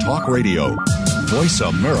Internet talk radio,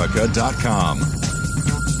 voiceamerica.com.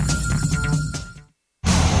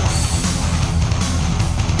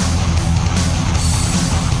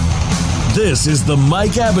 This is the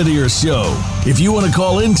Mike Abadir Show. If you want to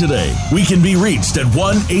call in today, we can be reached at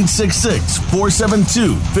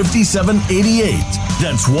 1-866-472-5788.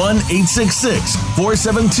 That's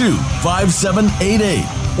 1-866-472-5788.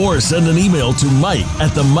 Or send an email to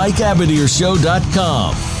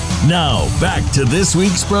mike@themikeabadirshow.com. Now, back to this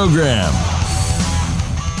week's program.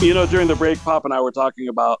 During the break, Pop and I were talking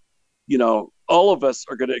about, all of us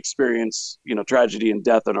are going to experience, tragedy and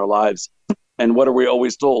death in our lives. And what are we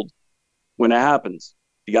always told? When it happens,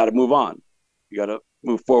 you got to move on. You got to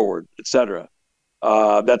move forward, etc.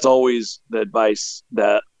 That's always the advice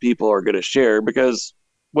that people are going to share, because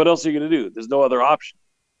what else are you going to do? There's no other option.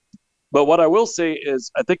 But what I will say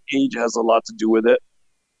is I think age has a lot to do with it.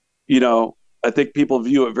 I think people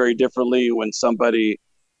view it very differently when somebody,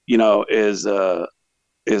 is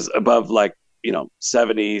above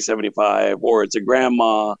 70, 75, or it's a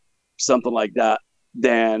grandma, something like that,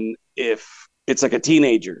 than if it's like a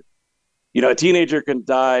teenager. A teenager can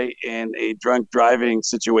die in a drunk driving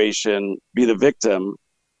situation, be the victim,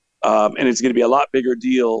 and it's going to be a lot bigger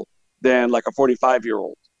deal than like a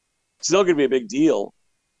 45-year-old. It's still going to be a big deal,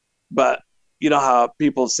 but you know how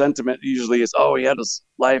people's sentiment usually is, oh, he had his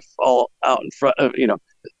life all out in front of, the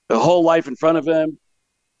whole life in front of him,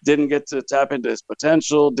 didn't get to tap into his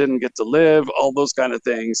potential, didn't get to live, all those kind of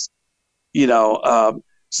things,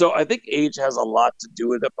 So I think age has a lot to do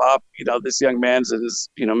with it, Pop. This young man's in his,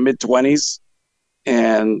 mid-20s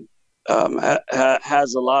and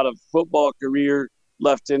has a lot of football career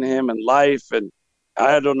left in him and life. And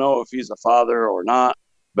I don't know if he's a father or not,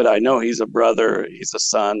 but I know he's a brother, he's a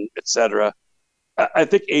son, etc. I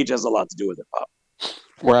think age has a lot to do with it, Pop.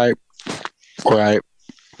 Right.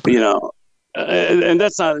 And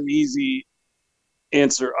that's not an easy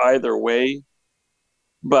answer either way.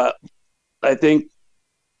 But I think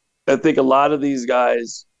a lot of these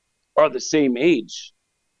guys are the same age.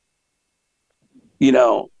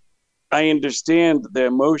 I understand the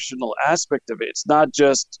emotional aspect of it. It's not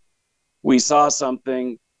just we saw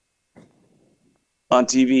something on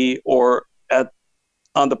TV or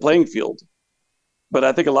on the playing field. But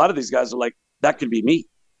I think a lot of these guys are like, that could be me.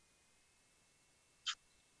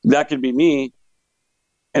 That could be me.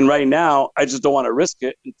 And right now, I just don't want to risk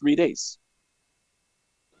it in 3 days.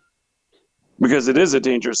 Because it is a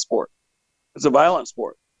dangerous sport. It's a violent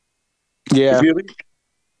sport. Yeah. You feel me?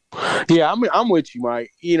 Yeah, I'm with you,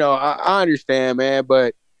 Mike. I understand, man,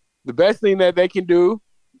 but The best thing that they can do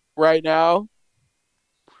right now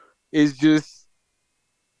is just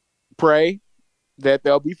pray that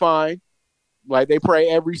they'll be fine, like they pray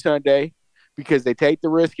every Sunday, because they take the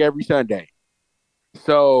risk every Sunday.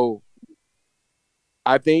 So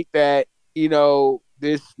I think that,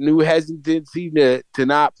 this new hesitancy to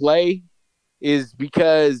not play is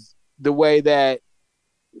because the way that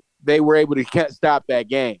they were able to stop that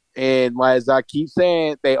game. And as I keep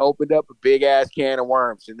saying, they opened up a big-ass can of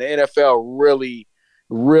worms. And the NFL really,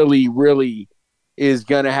 really, really is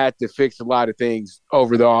going to have to fix a lot of things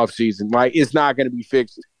over the offseason. Like, it's not going to be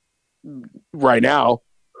fixed right now.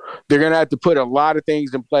 They're going to have to put a lot of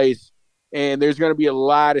things in place, and there's going to be a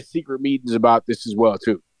lot of secret meetings about this as well,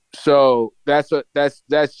 too. So that's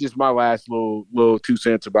just my last little 2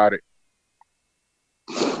 cents about it.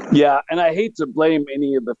 Yeah, and I hate to blame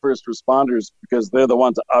any of the first responders because they're the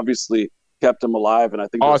ones that obviously kept him alive, and I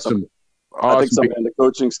think awesome. I think somebody in the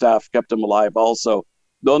coaching staff kept him alive also.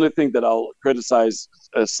 The only thing that I'll criticize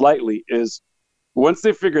slightly is once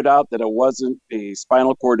they figured out that it wasn't a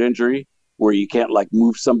spinal cord injury where you can't like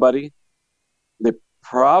move somebody, they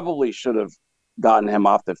probably should have gotten him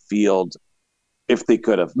off the field if they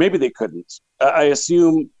could have. Maybe they couldn't. I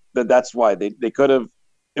assume that's why they could have.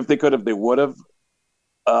 If they could have, they would have.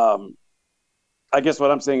 I guess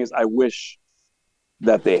what I'm saying is I wish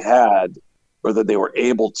that they had, or that they were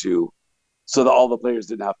able to, so that all the players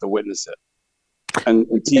didn't have to witness it and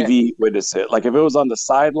TV witness it. Like if it was on the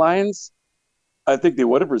sidelines, I think they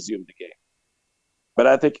would have resumed the game. But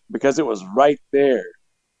I think because it was right there,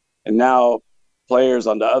 and now players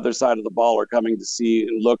on the other side of the ball are coming to see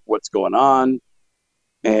and look what's going on,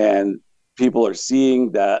 and people are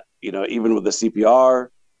seeing that, even with the CPR,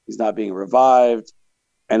 he's not being revived.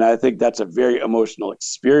 And I think that's a very emotional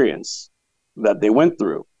experience that they went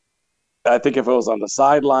through. I think if it was on the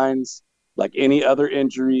sidelines, like any other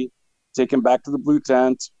injury, take him back to the blue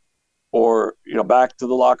tent or, back to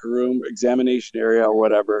the locker room, examination area or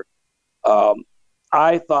whatever.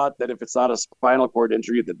 I thought that if it's not a spinal cord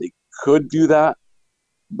injury, that they could do that.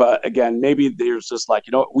 But again, maybe there's just like,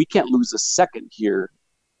 we can't lose a second here.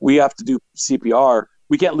 We have to do CPR.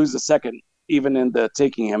 We can't lose a second, even in the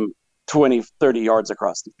taking him 20, 30 yards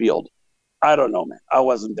across the field. I don't know, man. I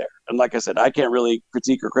wasn't there. And like I said, I can't really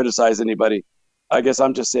critique or criticize anybody. I guess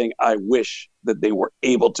I'm just saying I wish that they were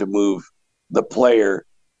able to move the player.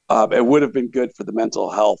 It would have been good for the mental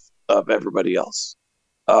health of everybody else.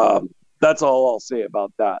 That's all I'll say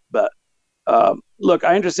about that. But look,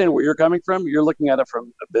 I understand where you're coming from. You're looking at it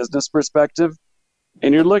from a business perspective,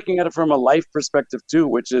 and you're looking at it from a life perspective too,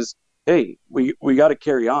 which is, hey, we got to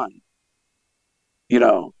carry on.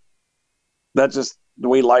 That's just the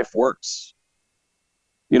way life works.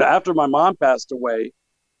 After my mom passed away,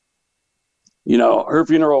 her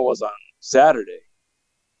funeral was on Saturday,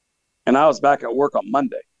 and I was back at work on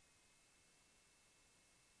Monday.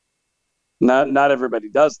 Not everybody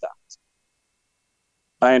does that.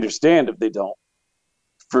 I understand if they don't.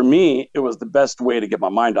 For me, it was the best way to get my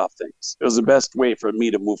mind off things. It was the best way for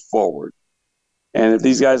me to move forward. And if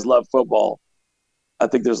these guys love football, I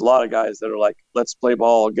think there's a lot of guys that are like, let's play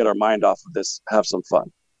ball, get our mind off of this, have some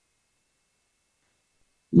fun.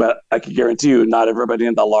 But I can guarantee you, not everybody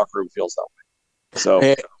in that locker room feels that way. So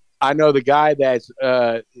and I know the guy that's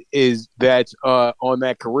on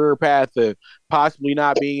that career path of possibly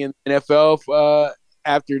not being in the NFL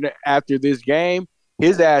after this game.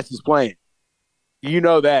 His ass is playing. You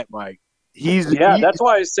know that, Mike. That's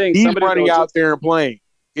why I was saying he's running out there and playing.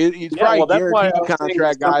 It's probably guaranteed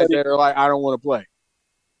contract guys that are like, I don't want to play.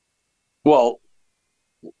 Well,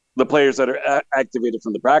 the players that are activated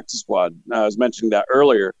from the practice squad, I was mentioning that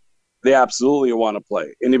earlier, they absolutely want to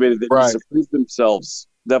play. Anybody that needs to prove themselves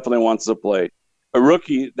definitely wants to play. A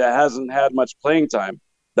rookie that hasn't had much playing time,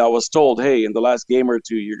 that was told, hey, in the last game or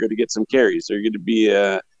two, you're going to get some carries, or you're going to be,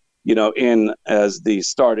 in as the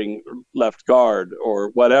starting left guard or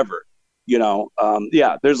whatever.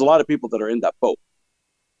 There's a lot of people that are in that boat.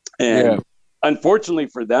 And unfortunately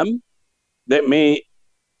for them, that may,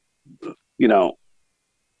 their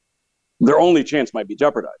only chance might be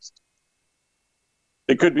jeopardized.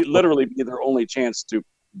 It could be literally be their only chance to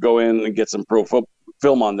go in and get some pro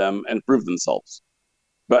film on them and prove themselves.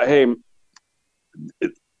 But hey,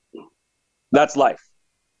 that's life.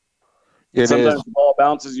 Sometimes the ball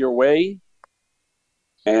bounces your way.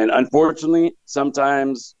 And unfortunately,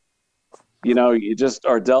 sometimes, you just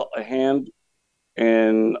are dealt a hand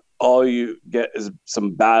and all you get is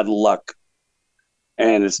some bad luck,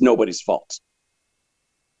 and it's nobody's fault.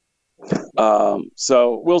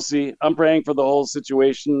 So we'll see. I'm praying for the whole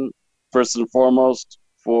situation, first and foremost,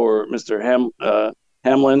 for Mr.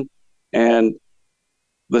 Hamlin. And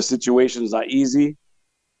The situation's not easy.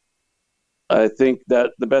 I think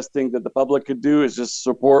that the best thing that the public could do is just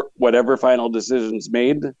support whatever final decision's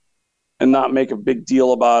made and not make a big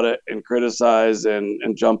deal about it and criticize and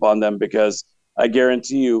jump on them, because I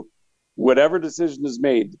guarantee you, whatever decision is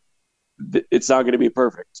made, it's not going to be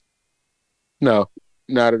perfect. No,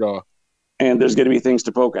 not at all. And there's going to be things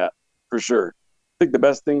to poke at, for sure. I think the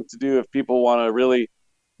best thing to do if people want to really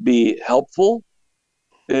be helpful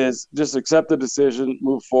is just accept the decision,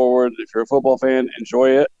 move forward. If you're a football fan,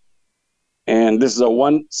 enjoy it. And this is a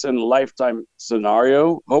once-in-a-lifetime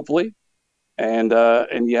scenario, hopefully. And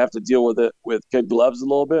you have to deal with it with kid gloves a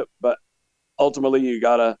little bit. But ultimately, you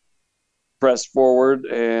got to press forward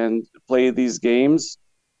and play these games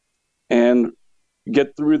and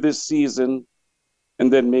get through this season,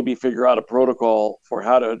 and then maybe figure out a protocol for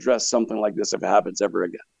how to address something like this if it happens ever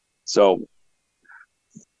again. So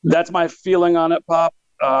that's my feeling on it, Pop.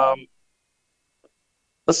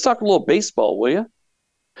 Let's talk a little baseball, will you?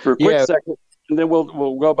 For a quick second, and then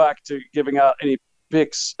we'll go back to giving out any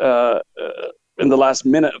picks in the last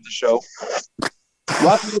minute of the show.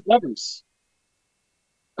 Los Angeles.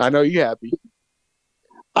 I know you're happy.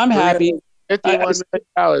 I'm happy. $51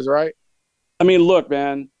 million, right? I mean, look,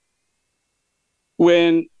 man.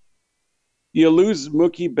 When you lose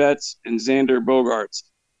Mookie Betts and Xander Bogaerts,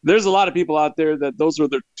 there's a lot of people out there that those were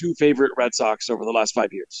their two favorite Red Sox over the last 5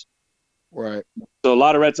 years. Right. So a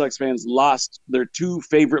lot of Red Sox fans lost their two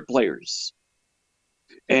favorite players.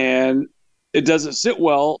 And it doesn't sit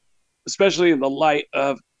well, especially in the light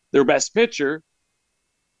of their best pitcher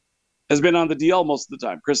has been on the DL most of the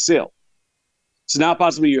time, Chris Sale. So now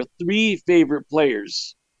possibly your three favorite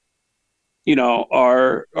players,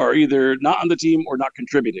 are either not on the team or not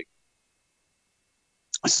contributing.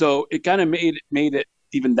 So it kind of made it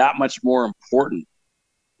even that much more important.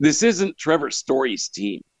 This isn't Trevor Story's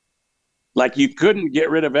team. Like, you couldn't get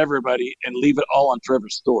rid of everybody and leave it all on Trevor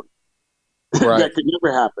Story. Right. That could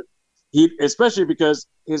never happen. Especially because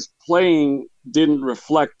his playing didn't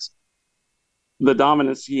reflect the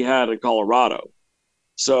dominance he had in Colorado.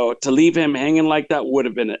 So to leave him hanging like that would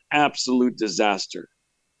have been an absolute disaster.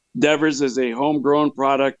 Devers is a homegrown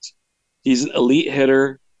product. He's an elite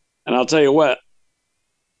hitter. And I'll tell you what,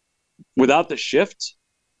 without the shift,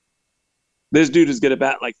 this dude is going to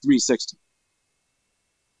bat like 360.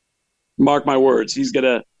 Mark my words, he's going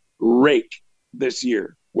to rake this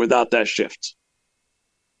year without that shift.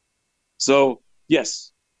 So,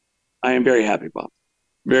 yes, I am very happy, Bob.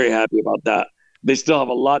 Very happy about that. They still have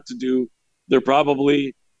a lot to do. They're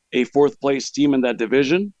probably a fourth-place team in that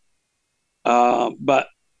division. But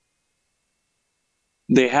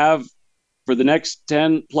they have, for the next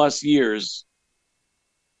 10-plus years,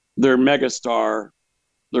 their megastar,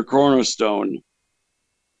 their cornerstone,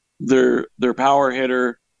 their power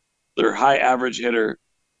hitter, their high average hitter,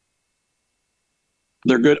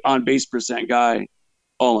 their good on-base percent guy,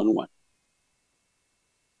 all in one.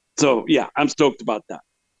 So, yeah, I'm stoked about that.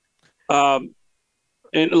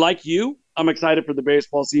 And like you, I'm excited for the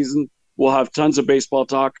baseball season. We'll have tons of baseball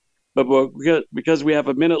talk. But because we have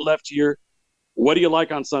a minute left here, what do you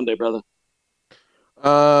like on Sunday, brother?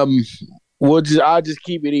 I'll just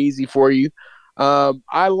keep it easy for you.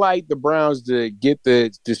 I like the Browns to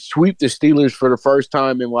sweep the Steelers for the first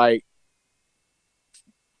time in like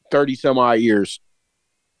 30 some odd years.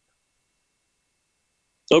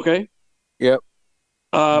 Okay. Yep.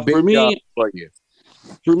 For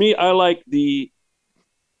me, I like the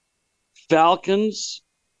Falcons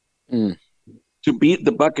to beat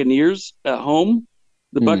the Buccaneers at home.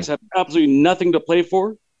 The Bucs have absolutely nothing to play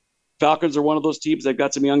for. Falcons are one of those teams that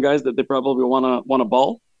got some young guys that they probably want to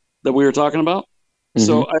ball that we were talking about. Mm-hmm.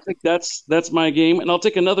 So I think that's my game, and I'll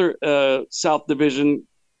take another South Division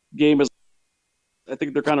game. I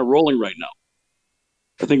think they're kind of rolling right now.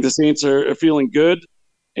 I think the Saints are feeling good,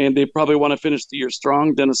 and they probably want to finish the year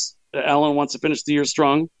strong. Dennis Allen wants to finish the year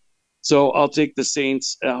strong, so I'll take the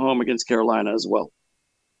Saints at home against Carolina as well.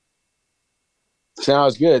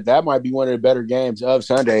 Sounds good. That might be one of the better games of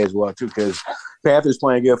Sunday as well, too, because Panthers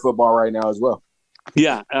playing good football right now as well.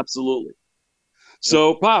 Yeah, absolutely.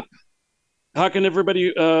 So, Pop, how can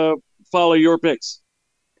everybody follow your picks?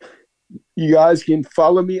 You guys can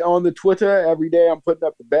follow me on the Twitter. Every day I'm putting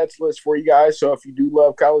up the bets list for you guys. So if you do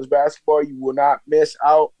love college basketball, you will not miss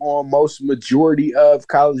out on most majority of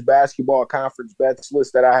college basketball conference bets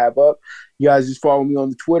list that I have up. You guys just follow me on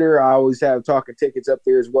the Twitter. I always have talking tickets up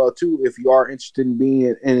there as well, too. If you are interested in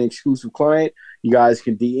being an exclusive client, you guys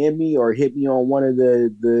can DM me or hit me on one of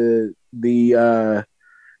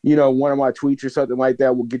one of my tweets or something like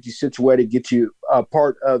that will get you situated, get you a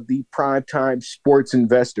part of the Primetime Sports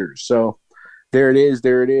Investors. So there it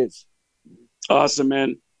is. Awesome,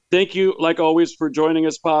 man. Thank you, like always, for joining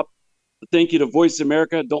us, Pop. Thank you to Voice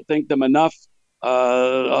America. Don't thank them enough.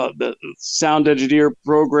 The sound engineer,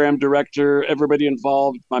 program director, everybody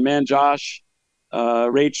involved, my man Josh,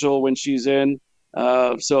 Rachel when she's in.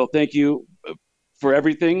 So thank you for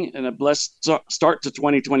everything, and a blessed start to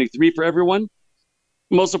 2023 for everyone.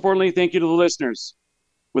 Most importantly, thank you to the listeners.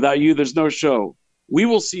 Without you, there's no show. We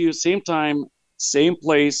will see you same time, same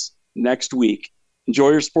place next week.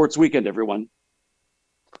 Enjoy your sports weekend, everyone.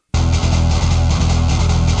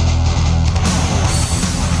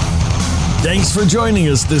 Thanks for joining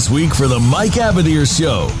us this week for the Mike Abadir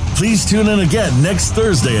Show. Please tune in again next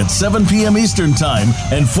Thursday at 7 p.m. Eastern Time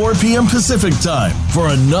and 4 p.m. Pacific Time for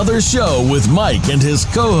another show with Mike and his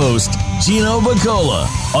co-host, Gino Bacola,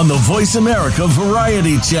 on the Voice America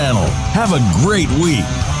Variety Channel. Have a great week.